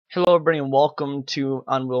Hello everybody and welcome to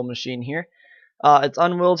Unwilled Machine here. It's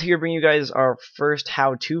Unwilled here bringing you guys our first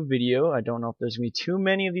how-to video. I don't know if there's going to be too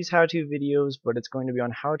many of these how-to videos, but it's going to be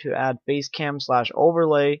on how to add Facecam /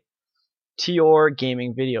 overlay to your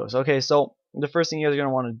gaming videos. Okay, so the first thing you guys are going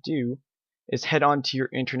to want to do is head on to your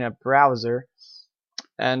internet browser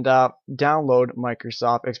and download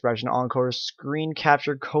Microsoft Expression Encoder Screen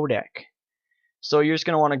Capture Codec. So you're just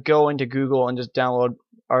going to want to go into Google and just download,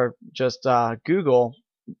 or just Google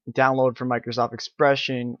download for Microsoft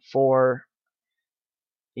Expression for,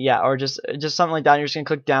 or just something like that. You're just gonna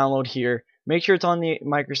click download here. Make sure it's on the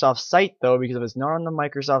Microsoft site though, because if it's not on the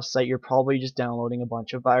Microsoft site, you're probably just downloading a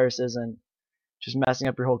bunch of viruses and just messing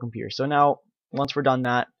up your whole computer. So now once you're done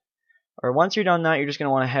that, you're just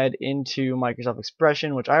gonna want to head into Microsoft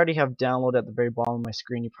Expression, which I already have downloaded at the very bottom of my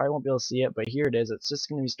screen. You probably won't be able to see it, but here it is. It's just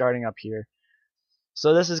gonna be starting up here.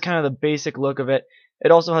 So this is kind of the basic look of it. It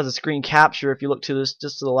also has a screen capture. If you look to this,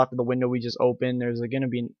 just to the left of the window we just opened, there's going to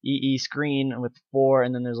be an EE screen with 4,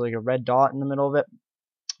 and then there's like a red dot in the middle of it.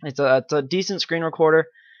 It's a decent screen recorder.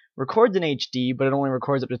 Records in HD, but it only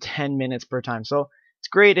records up to 10 minutes per time. So it's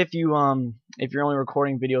great if you're only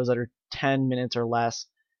recording videos that are 10 minutes or less.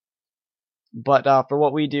 But for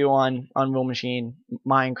what we do on Unreal Machine,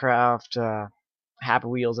 Minecraft, Happy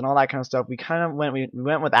Wheels, and all that kind of stuff, we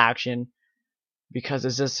went with Action, because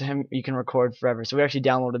it's just him, you can record forever. So we actually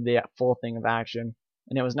downloaded the full thing of Action,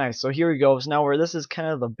 and it was nice. So here we go. So now this is kind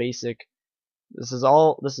of the basic. This is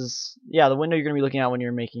the window you're gonna be looking at when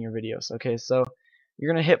you're making your videos. Okay, so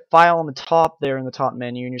you're gonna hit File on the top there in the top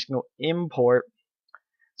menu, and you're just gonna go Import.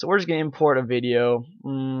 So we're just gonna import a video.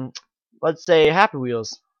 Let's say Happy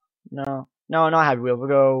Wheels. No, not Happy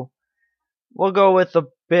Wheels. We'll go with a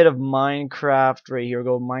bit of Minecraft right here.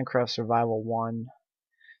 We'll go Minecraft Survival 1.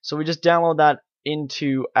 So we just download that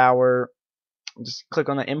into just click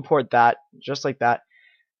on the import that, just like that.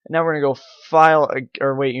 And now we're gonna go file,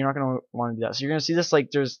 or wait, you're not gonna want to do that. So you're gonna see this, like,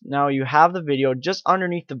 now you have the video just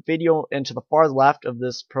underneath the video, and to the far left of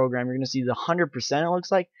this program you're gonna see the 100%. It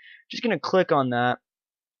looks like. Just gonna click on that.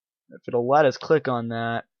 If it'll let us click on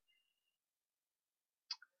that.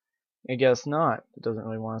 I guess not. It doesn't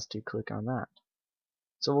really want us to click on that.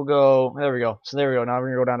 So we'll go, there we go. So there we go. Now we're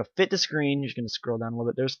gonna go down to fit to screen. You're just gonna scroll down a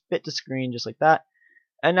little bit. There's fit to screen, just like that.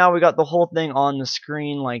 And now we got the whole thing on the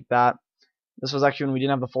screen like that. This was actually when we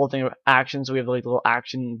didn't have the full thing of Action, so we have like the little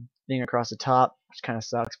Action thing across the top, which kind of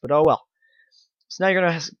sucks, but oh well. So now you're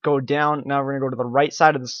gonna go down. Now we're gonna go to the right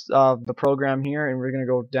side of this the program here, and we're gonna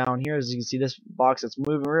go down here. As you can see, this box that's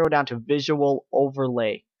moving. We're gonna go down to Visual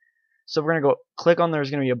Overlay. So we're gonna go click on.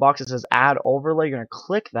 There's gonna be a box that says Add Overlay. You're gonna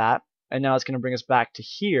click that, and now it's gonna bring us back to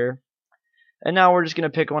here. And now we're just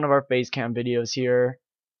gonna pick one of our Facecam videos here.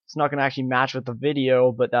 It's not gonna actually match with the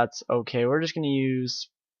video, but that's okay. We're just gonna use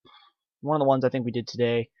one of the ones I think we did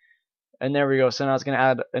today. And there we go. So now it's gonna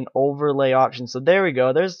add an overlay option. So there we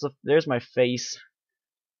go. There's my face.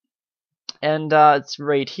 And it's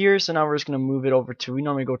right here. So now we're just gonna move it over to, we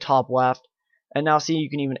normally go top left. And now see, you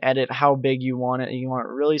can even edit how big you want it. You want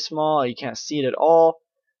it really small, you can't see it at all.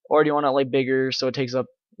 Or do you want it like bigger so it takes up,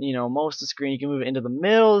 most of the screen? You can move it into the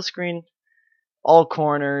middle of the screen, all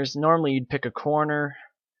corners. Normally you'd pick a corner.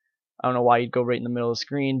 I don't know why you'd go right in the middle of the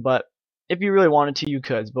screen, but if you really wanted to, you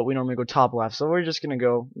could. But we normally go top left, so we're just gonna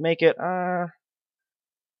go make it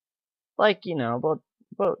like,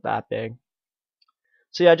 about that big.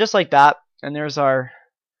 So yeah, just like that. And there's our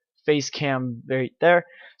face cam right there.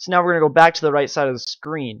 So now we're gonna go back to the right side of the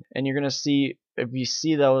screen, and you're gonna see, if you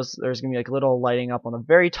see those, there's gonna be like little lighting up on the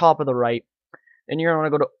very top of the right, and you're gonna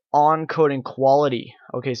want to go to on-coding quality.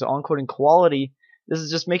 Okay, so on-coding quality, this is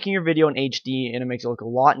just making your video in HD, and it makes it look a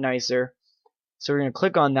lot nicer. So we're going to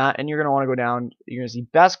click on that, and you're going to want to go down. You're going to see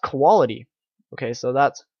best quality. Okay, so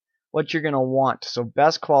that's what you're going to want. So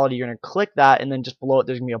best quality, you're going to click that, and then just below it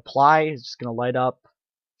there's going to be apply. It's just going to light up a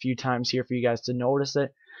few times here for you guys to notice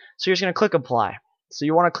it. So you're just going to click apply. So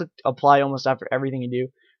you want to click apply almost after everything you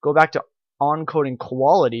do. Go back to on-coding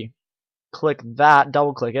quality. Click that,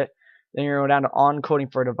 double click it. Then you're going to go down to on-coding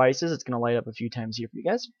for devices. It's going to light up a few times here for you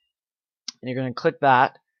guys. And you're going to click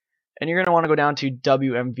that. And you're going to want to go down to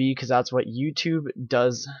WMV, because that's what YouTube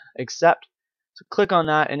does accept. So click on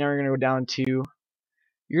that, and then you're going to go down to,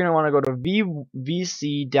 you're going to want to go to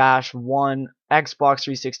VC-1 Xbox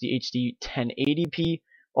 360 HD 1080p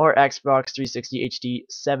or Xbox 360 HD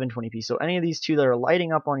 720p. So any of these two that are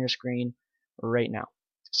lighting up on your screen right now.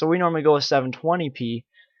 So we normally go with 720p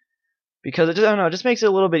because it just, I don't know, it just makes it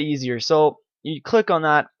a little bit easier. So you click on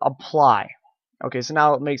that, apply. Okay, so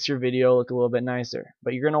now it makes your video look a little bit nicer.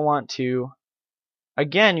 But you're going to want to,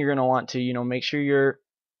 again, make sure your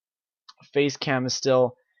face cam is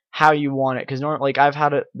still how you want it, because normally, like, I've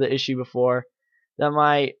had the issue before that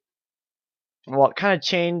it kind of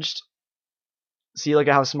changed. See, look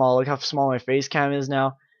how small my face cam is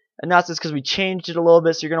now, and that's just because we changed it a little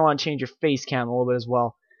bit. So you're gonna want to change your face cam a little bit as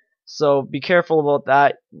well. So be careful about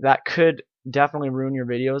that. That could definitely ruin your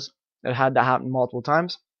videos. It had that happen multiple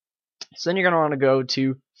times. So then you're gonna want to go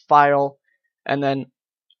to File, and then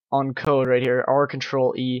on Code right here, or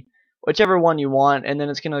Control E, whichever one you want, and then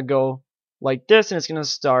it's gonna go like this, and it's gonna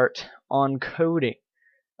start on coding.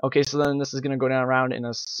 Okay, so then this is gonna go down around in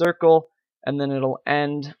a circle, and then it'll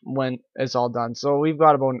end when it's all done. So we've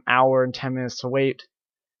got about an hour and 10 minutes to wait.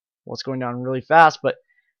 Well, it's going down really fast, but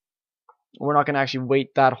we're not gonna actually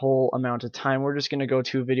wait that whole amount of time. We're just gonna go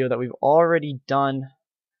to a video that we've already done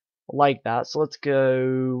like that. So let's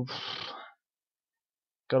go.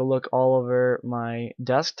 Gotta look all over my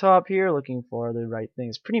desktop here, looking for the right thing.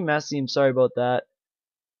 It's pretty messy. I'm sorry about that.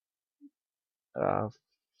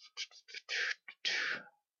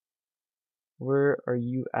 Where are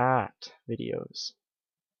you at, videos?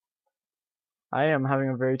 I am having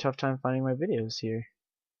a very tough time finding my videos here.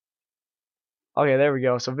 Okay, there we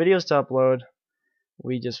go. So videos to upload.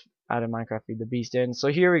 We just added Minecraft Feed the Beast in. So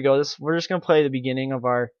here we go. We're just gonna play the beginning of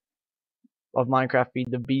Minecraft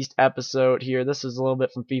Feed the Beast episode here. This is a little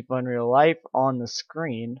bit from FIFA in real life on the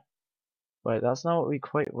screen, but that's not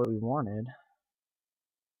quite what we wanted.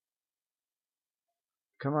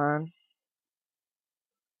 Come on.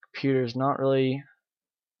 Computer's not really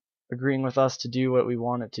agreeing with us to do what we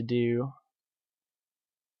want it to do.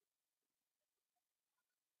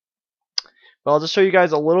 But I'll just show you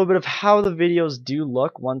guys a little bit of how the videos do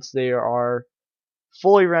look once they are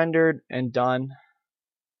fully rendered and done.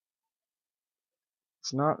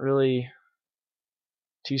 It's not really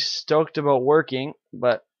too stoked about working,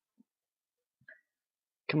 but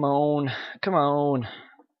come on, come on.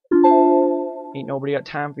 Ain't nobody got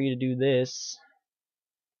time for you to do this.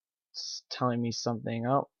 It's telling me something.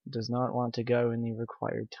 Oh, does not want to go in the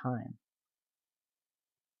required time.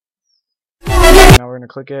 Now we're gonna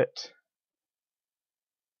click it.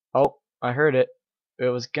 Oh, I heard it. It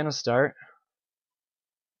was gonna start.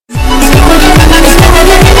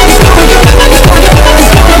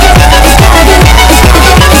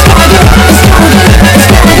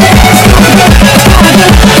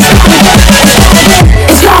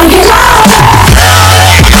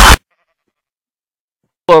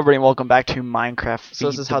 Hello everybody and welcome back to Minecraft. So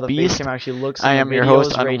this is how the Facecam actually looks. I am your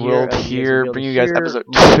host Unwilled here, bringing you guys episode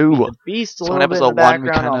 2. So in episode 1 we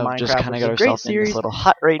kind of got ourselves in this little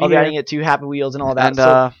hut right here. Adding it to Happy Wheels and all that. And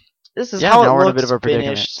so this is how now it we're in a looks bit of a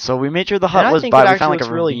predicament. finished. So we made sure the hut was by. by. We found like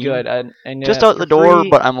a really ravine good. And just out the door,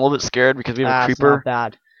 but I'm a little bit scared because we have a creeper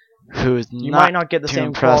bad. who is you not might not get the too same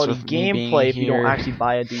impressed quality with gameplay if you don't here. actually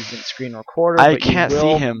buy a decent screen recorder. I but can't you see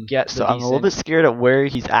will him, get so I'm a little bit scared at where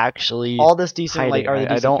he's actually all this decent hiding. or the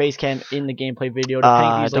decent face cam in the gameplay video.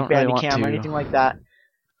 Depending if you use like Facecam or anything like that.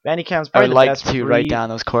 Facecam's probably the best to write down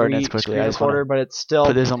those coordinates quickly. I just recorder, but it's still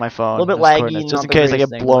put this on my phone. A little bit laggy, just in case I get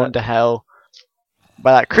blown to hell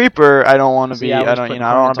by that creeper. I don't want to be. I don't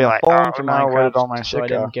want to be like, oh, from now where did all my so shit I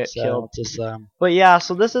go? didn't get killed. Just, but yeah,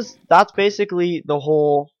 so that's basically the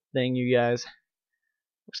whole thing, you guys.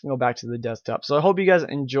 I'm just gonna go back to the desktop. So I hope you guys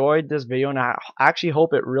enjoyed this video, and I actually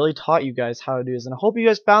hope it really taught you guys how to do this. And I hope you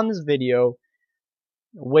guys found this video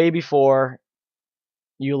way before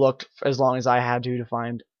you looked as long as I had to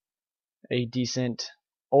find a decent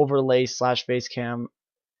overlay / Facecam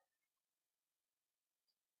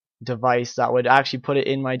device that would actually put it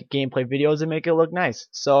in my gameplay videos and make it look nice.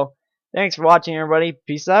 So thanks for watching, everybody.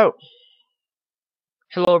 Peace out.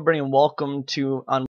 Hello everybody and welcome to